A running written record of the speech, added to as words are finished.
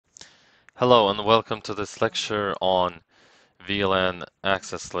Hello and welcome to this lecture on VLAN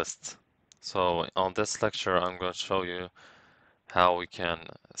access lists. So on this lecture I'm going to show you how we can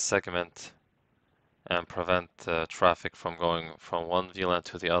segment and prevent traffic from going from one VLAN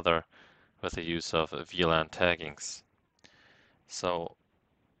to the other with the use of VLAN taggings. So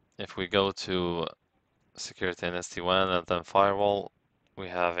if we go to security and SD-WAN and then firewall, we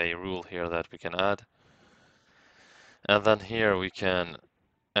have a rule here that we can add. And then here we can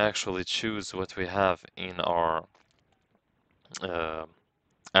actually choose what we have in our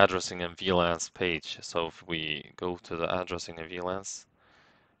addressing and VLANs page. So if we go to the addressing and VLANs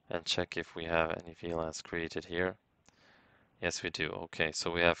and check if we have any VLANs created here. Yes, we do. Okay,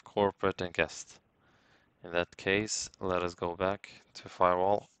 so we have corporate and guest. In that case, let us go back to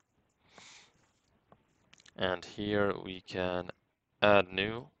firewall. And here we can add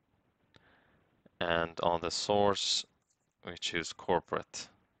new. And on the source, we choose corporate.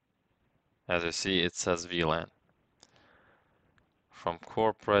 As you see, it says VLAN. From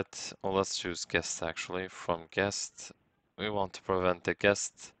corporate, well, let's choose guest actually. From guest, we want to prevent the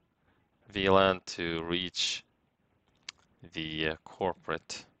guest VLAN to reach the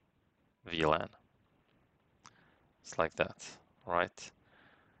corporate VLAN. It's like that, right?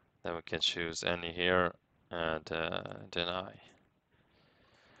 Then we can choose any here and deny.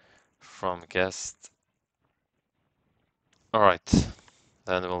 From guest. All right,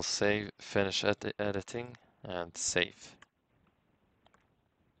 then we'll save, finish editing and save.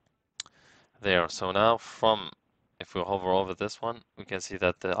 There, so now if we hover over this one, we can see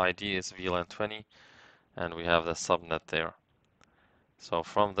that the ID is VLAN 20 and we have the subnet there. So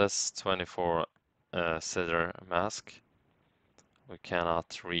from this 24 CIDR mask, we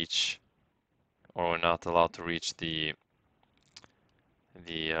cannot reach, or we're not allowed to reach the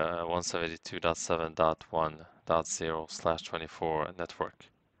 172.7.1.0/24 network.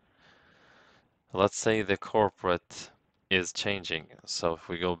 Let's say the corporate is changing. So if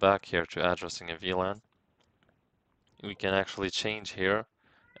we go back here to addressing a VLAN, we can actually change here,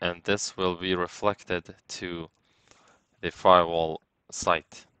 and this will be reflected to the firewall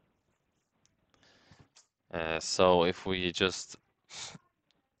site. So if we just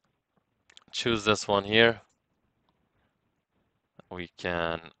choose this one here, we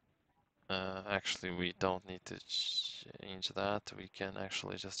can actually, we don't need to change that. We can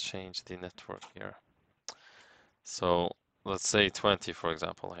actually just change the network here. So let's say 20, for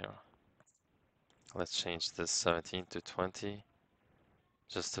example, here. Let's change this 17 to 20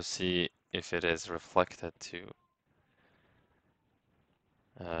 just to see if it is reflected to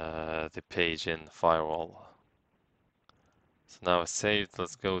the page in firewall. So now it's saved.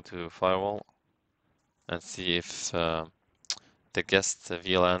 Let's go to firewall and see if the guest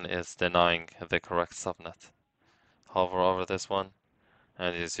VLAN is denying the correct subnet. Hover over this one,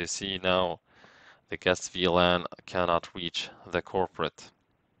 and as you see now, the guest VLAN cannot reach the corporate.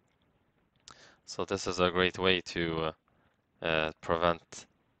 So this is a great way to prevent,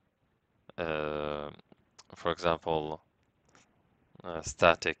 for example,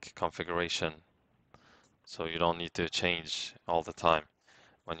 static configuration. So you don't need to change all the time.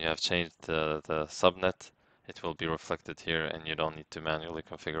 When you have changed the subnet, it will be reflected here and you don't need to manually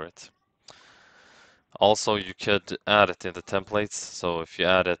configure it. Also, you could add it in the templates. So if you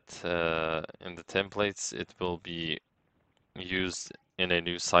add it in the templates, it will be used in a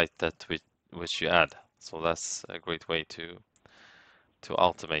new site that which you add. So that's a great way to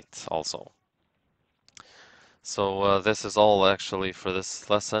automate also. So this is all actually for this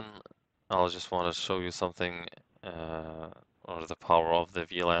lesson. I'll just want to show you something or the power of the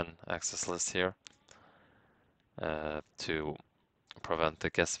VLAN access list here to prevent the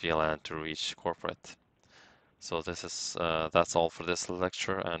guest VLAN to reach corporate. So this is that's all for this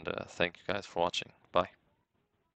lecture, and thank you guys for watching. Bye.